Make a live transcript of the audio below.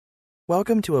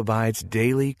Welcome to Abide's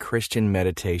Daily Christian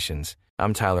Meditations.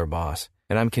 I'm Tyler Boss,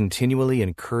 and I'm continually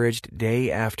encouraged day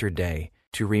after day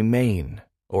to remain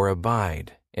or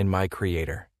abide in my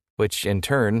Creator, which in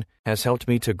turn has helped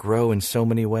me to grow in so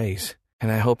many ways.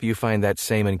 And I hope you find that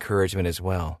same encouragement as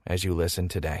well as you listen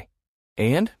today.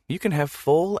 And you can have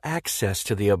full access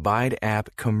to the Abide app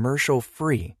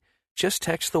commercial-free. Just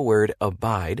text the word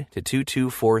ABIDE to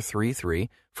 22433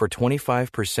 for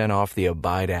 25% off the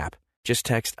Abide app. Just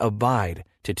text ABIDE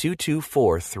to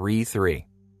 22433.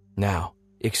 Now,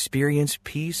 experience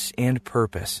peace and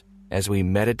purpose as we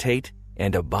meditate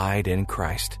and abide in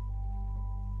Christ.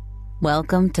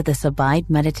 Welcome to this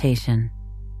Abide Meditation.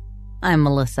 I'm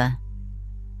Melissa.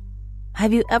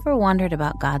 Have you ever wondered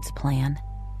about God's plan?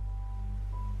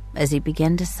 As you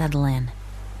begin to settle in,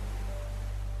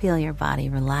 feel your body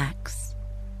relax.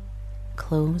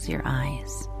 Close your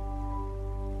eyes.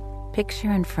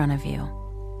 Picture in front of you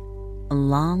a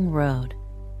long road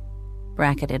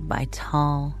bracketed by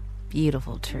tall,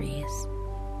 beautiful trees.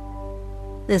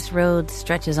 This road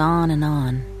stretches on and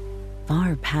on,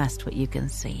 far past what you can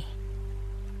see.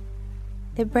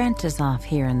 It branches off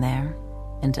here and there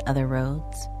into other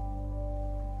roads,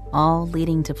 all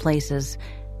leading to places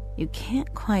you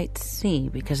can't quite see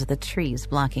because of the trees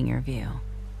blocking your view.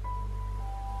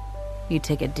 You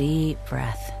take a deep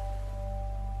breath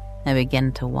and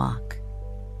begin to walk.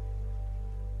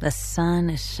 The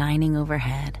sun is shining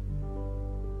overhead.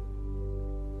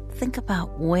 Think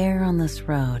about where on this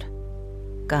road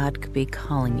God could be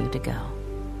calling you to go.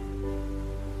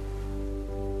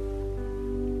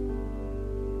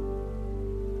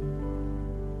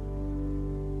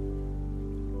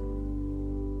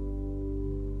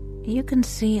 You can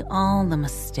see all the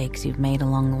mistakes you've made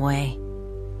along the way.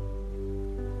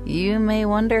 You may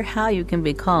wonder how you can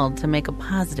be called to make a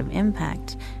positive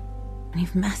impact when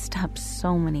you've messed up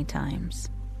so many times.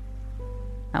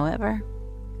 However,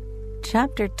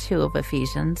 chapter 2 of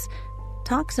Ephesians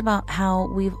talks about how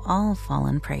we've all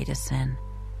fallen prey to sin,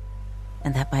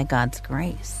 and that by God's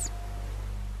grace,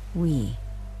 we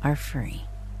are free.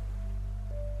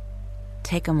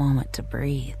 Take a moment to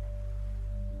breathe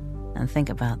and think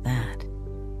about that.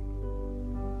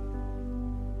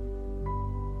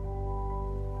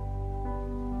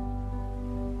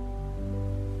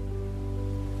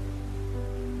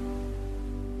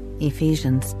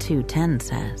 Ephesians 2:10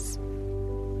 says,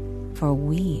 "For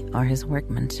we are his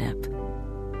workmanship,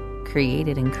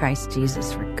 created in Christ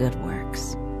Jesus for good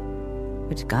works,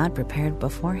 which God prepared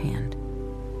beforehand,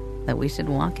 that we should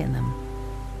walk in them."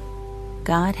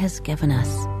 God has given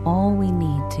us all we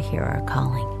need to hear our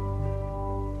calling.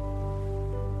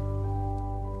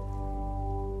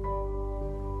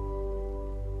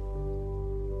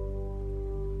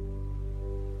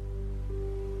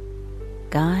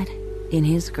 God, in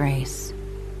his grace,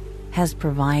 has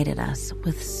provided us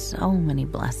with so many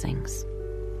blessings.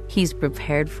 He's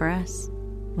prepared for us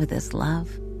with his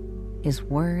love, his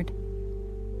word,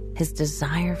 his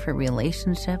desire for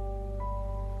relationship,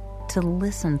 to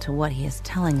listen to what he is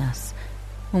telling us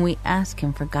when we ask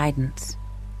him for guidance,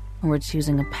 when we're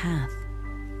choosing a path,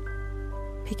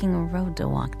 picking a road to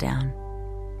walk down.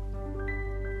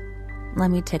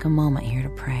 Let me take a moment here to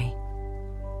pray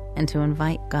and to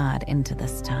invite God into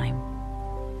this time,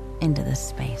 into this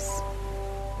space.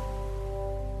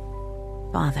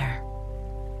 Father,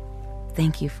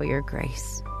 thank you for your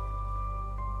grace.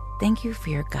 Thank you for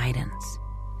your guidance.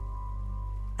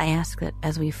 I ask that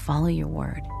as we follow your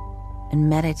word and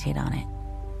meditate on it,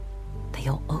 that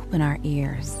you'll open our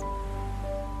ears,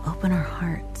 open our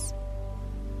hearts,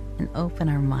 and open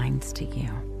our minds to you.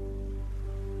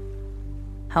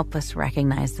 Help us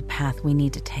recognize the path we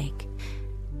need to take,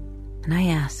 and I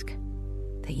ask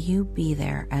that you be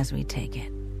there as we take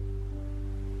it.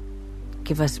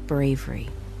 Give us bravery,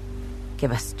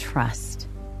 give us trust,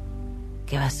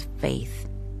 give us faith,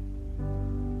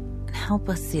 and help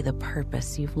us see the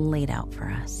purpose you've laid out for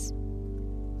us.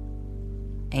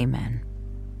 Amen.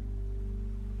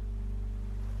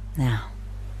 Now,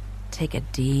 take a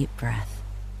deep breath.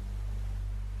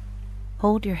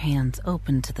 Hold your hands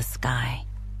open to the sky.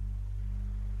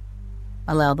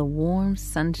 Allow the warm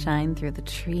sunshine through the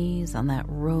trees on that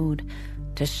road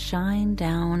to shine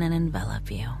down and envelop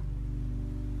you.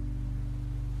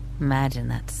 Imagine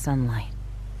that sunlight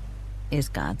is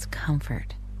God's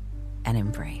comfort and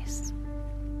embrace.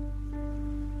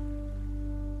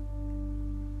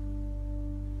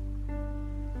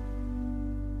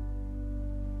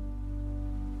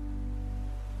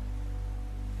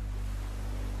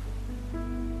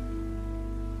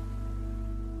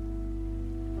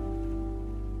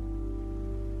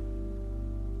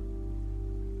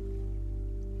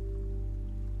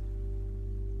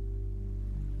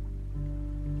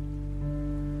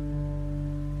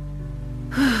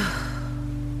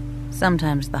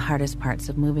 Sometimes the hardest parts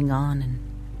of moving on and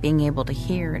being able to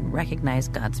hear and recognize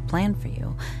God's plan for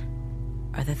you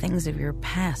are the things of your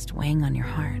past weighing on your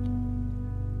heart.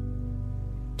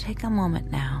 Take a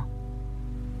moment now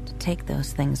to take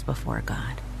those things before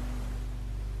God.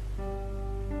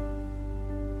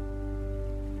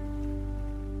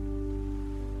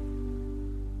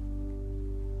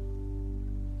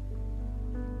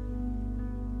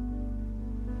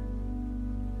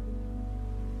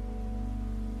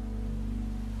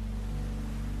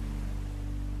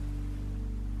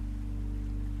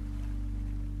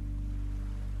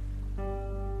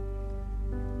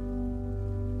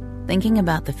 Thinking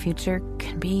about the future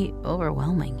can be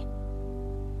overwhelming,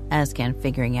 as can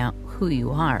figuring out who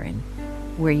you are and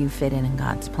where you fit in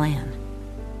God's plan.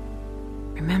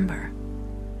 Remember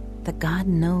that God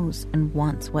knows and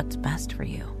wants what's best for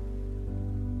you.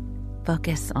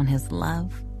 Focus on His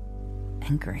love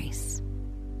and grace.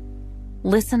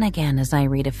 Listen again as I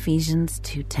read Ephesians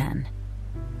 2:10.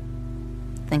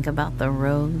 Think about the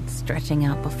road stretching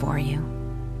out before you.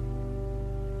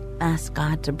 Ask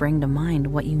God to bring to mind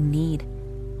what you need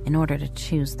in order to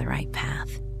choose the right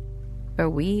path. For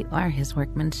we are His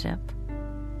workmanship,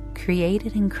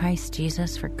 created in Christ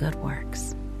Jesus for good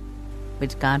works,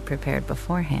 which God prepared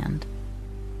beforehand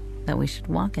that we should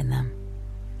walk in them.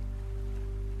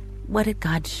 What did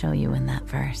God show you in that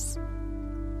verse?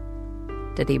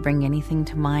 Did He bring anything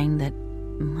to mind that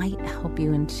might help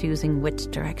you in choosing which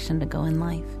direction to go in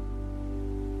life?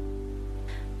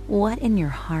 What in your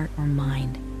heart or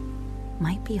mind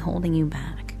might be holding you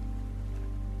back?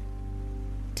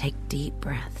 Take deep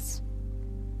breaths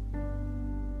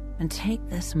and take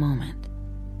this moment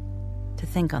to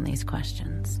think on these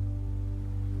questions.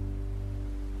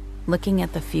 Looking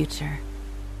at the future,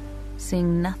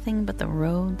 seeing nothing but the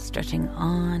road stretching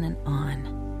on and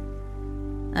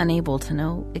on, unable to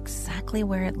know exactly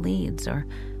where it leads or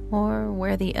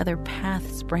where the other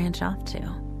paths branch off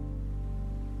to,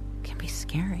 can be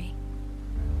scary.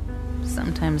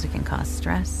 Sometimes it can cause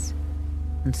stress,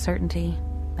 uncertainty,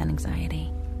 and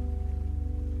anxiety.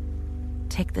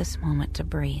 Take this moment to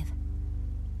breathe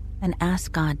and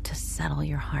ask God to settle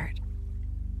your heart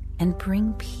and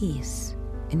bring peace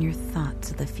in your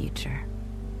thoughts of the future.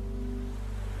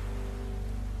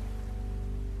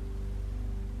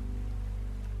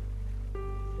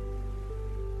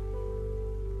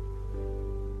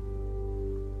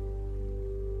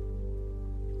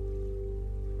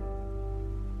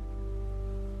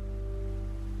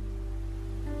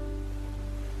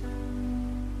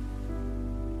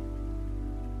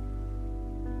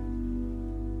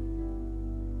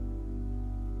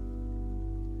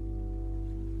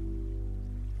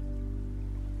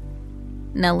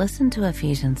 Now listen to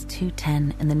Ephesians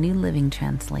 2:10 in the New Living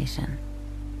Translation.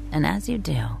 And as you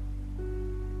do,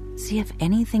 see if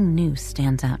anything new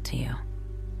stands out to you.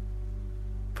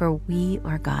 For we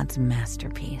are God's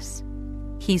masterpiece.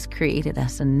 He's created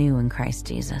us anew in Christ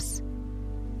Jesus,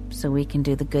 so we can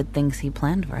do the good things He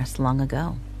planned for us long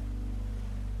ago.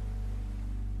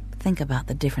 Think about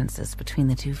the differences between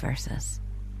the two verses.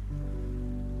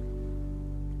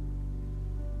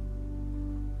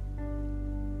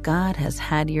 God has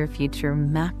had your future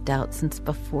mapped out since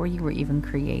before you were even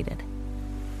created.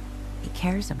 He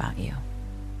cares about you,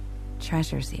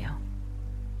 treasures you,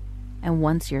 and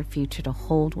wants your future to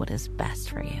hold what is best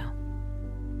for you.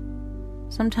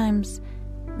 Sometimes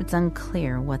it's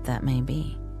unclear what that may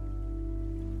be.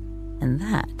 And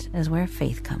that is where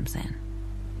faith comes in.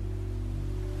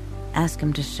 Ask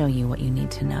Him to show you what you need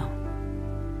to know,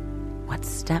 what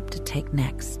step to take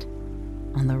next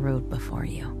on the road before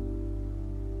you.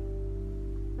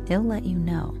 He'll let you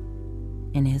know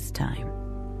in His time.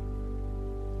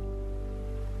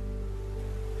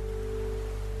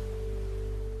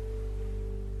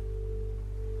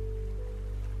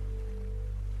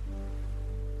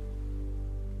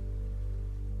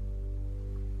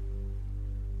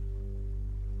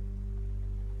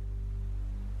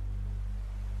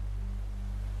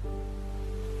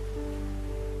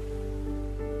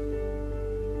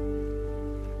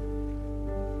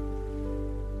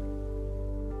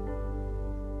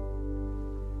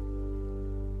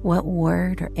 What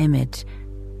word or image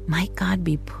might God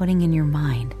be putting in your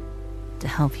mind to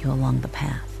help you along the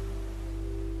path?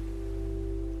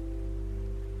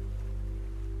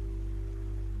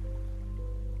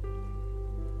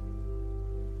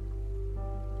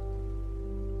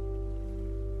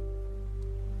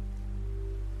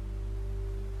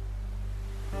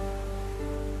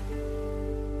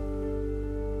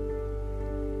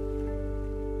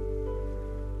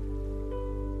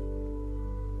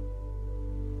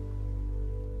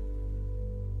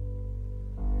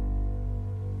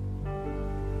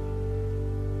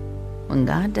 When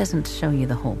God doesn't show you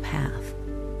the whole path,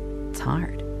 it's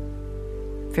hard.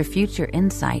 For future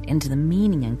insight into the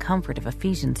meaning and comfort of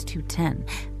Ephesians 2:10,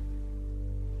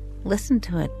 listen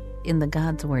to it in the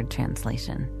God's Word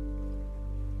translation.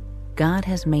 God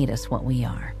has made us what we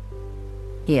are.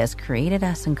 He has created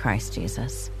us in Christ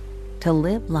Jesus to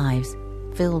live lives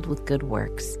filled with good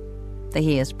works that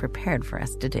He has prepared for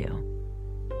us to do.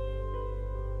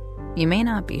 You may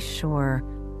not be sure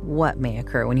what may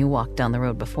occur when you walk down the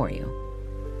road before you.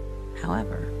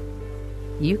 However,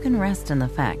 you can rest in the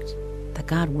fact that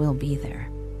God will be there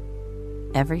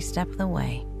every step of the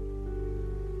way.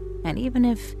 And even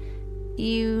if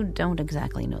you don't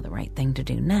exactly know the right thing to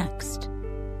do next,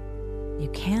 you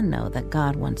can know that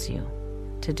God wants you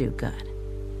to do good.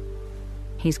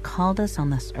 He's called us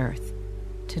on this earth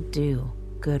to do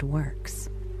good works.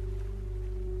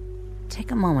 Take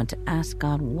a moment to ask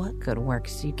God what good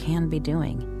works you can be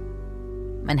doing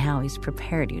and how He's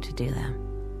prepared you to do them.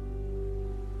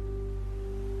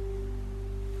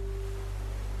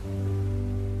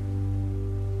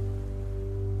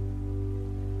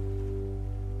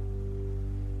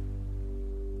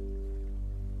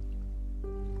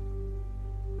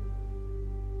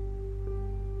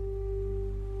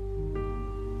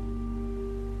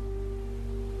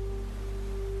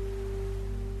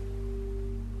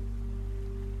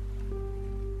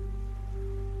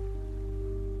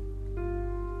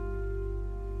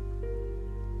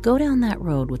 Go down that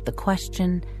road with the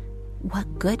question,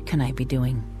 what good can I be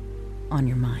doing, on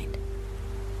your mind?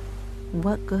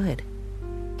 What good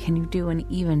can you do in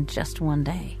even just one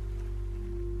day?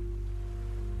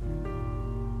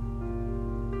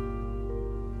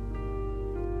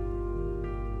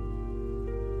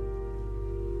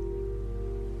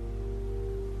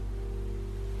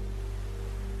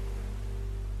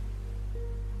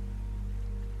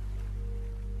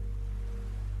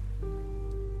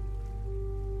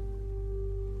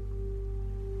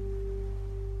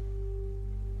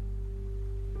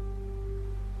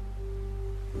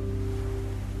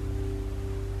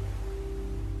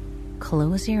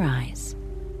 Close your eyes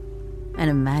and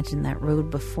imagine that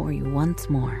road before you once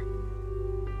more.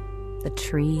 The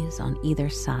trees on either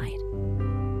side,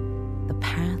 the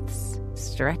paths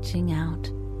stretching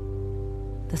out,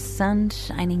 the sun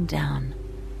shining down,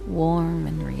 warm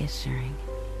and reassuring.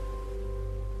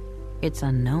 It's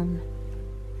unknown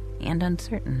and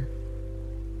uncertain,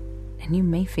 and you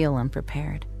may feel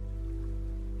unprepared.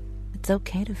 It's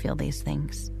okay to feel these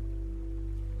things.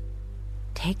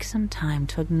 Take some time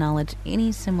to acknowledge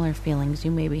any similar feelings you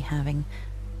may be having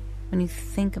when you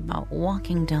think about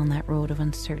walking down that road of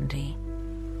uncertainty,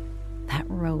 that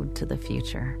road to the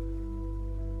future.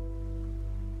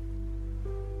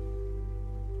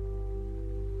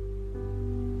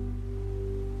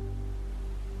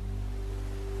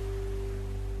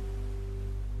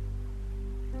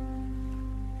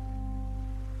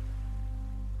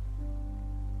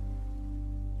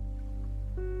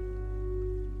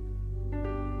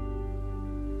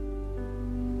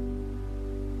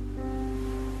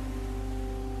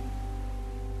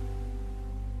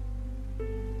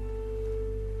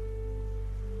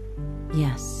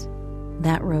 Yes,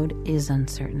 that road is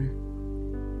uncertain,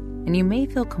 and you may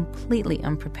feel completely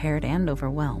unprepared and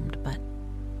overwhelmed, but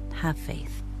have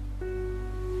faith.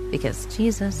 Because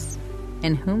Jesus,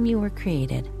 in whom you were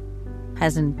created,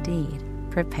 has indeed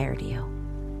prepared you.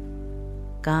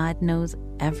 God knows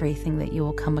everything that you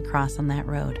will come across on that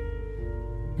road,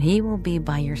 and He will be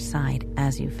by your side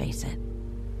as you face it.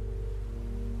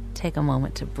 Take a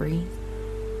moment to breathe,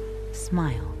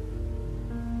 smile,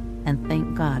 and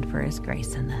thank God for His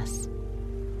grace in this.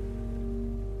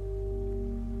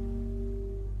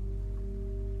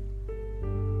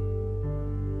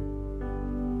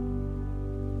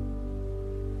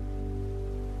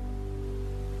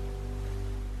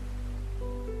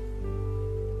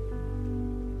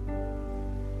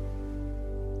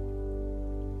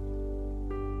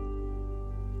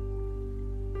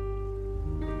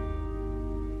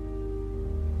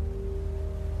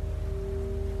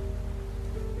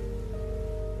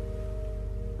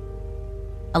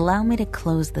 Allow me to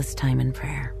close this time in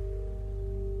prayer.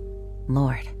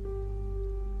 Lord,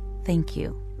 thank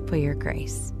you for your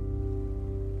grace.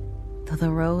 Though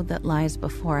the road that lies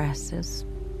before us is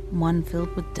one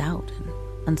filled with doubt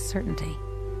and uncertainty,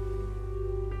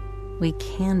 we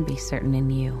can be certain in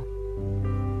you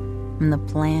and the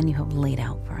plan you have laid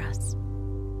out for us.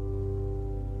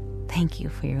 Thank you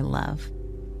for your love,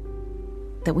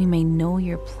 that we may know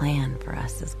your plan for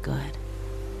us is good.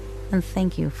 And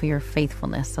thank you for your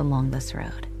faithfulness along this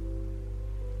road.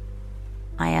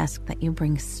 I ask that you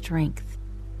bring strength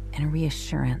and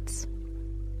reassurance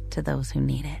to those who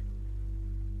need it.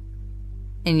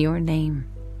 In your name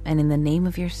and in the name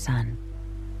of your Son,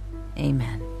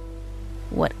 amen.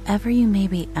 Whatever you may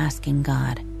be asking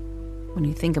God when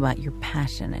you think about your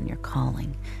passion and your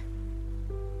calling,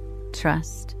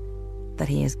 trust that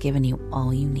He has given you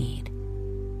all you need.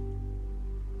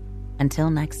 Until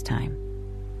next time,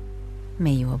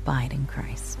 may you abide in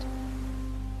Christ.